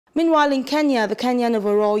Meanwhile, in Kenya, the Kenyan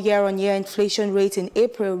overall year-on-year inflation rate in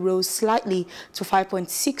April rose slightly to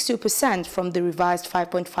 5.62% from the revised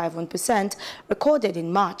 5.51% recorded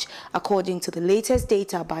in March, according to the latest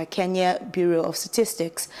data by Kenya Bureau of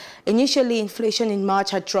Statistics. Initially, inflation in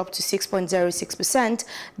March had dropped to 6.06%,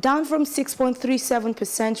 down from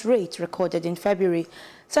 6.37% rate recorded in February.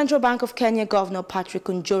 Central Bank of Kenya Governor Patrick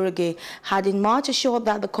Njoroge had in March assured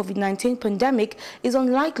that the COVID-19 pandemic is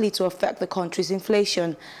unlikely to affect the country's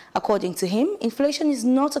inflation. According to him, inflation is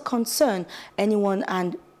not a concern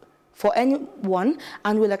for anyone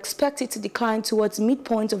and will expect it to decline towards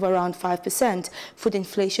midpoint of around 5%. Food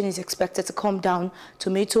inflation is expected to come down.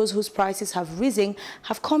 Tomatoes, whose prices have risen,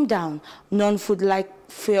 have come down. Non-food like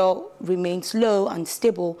fuel remains low and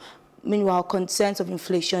stable. Meanwhile, concerns of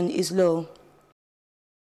inflation is low.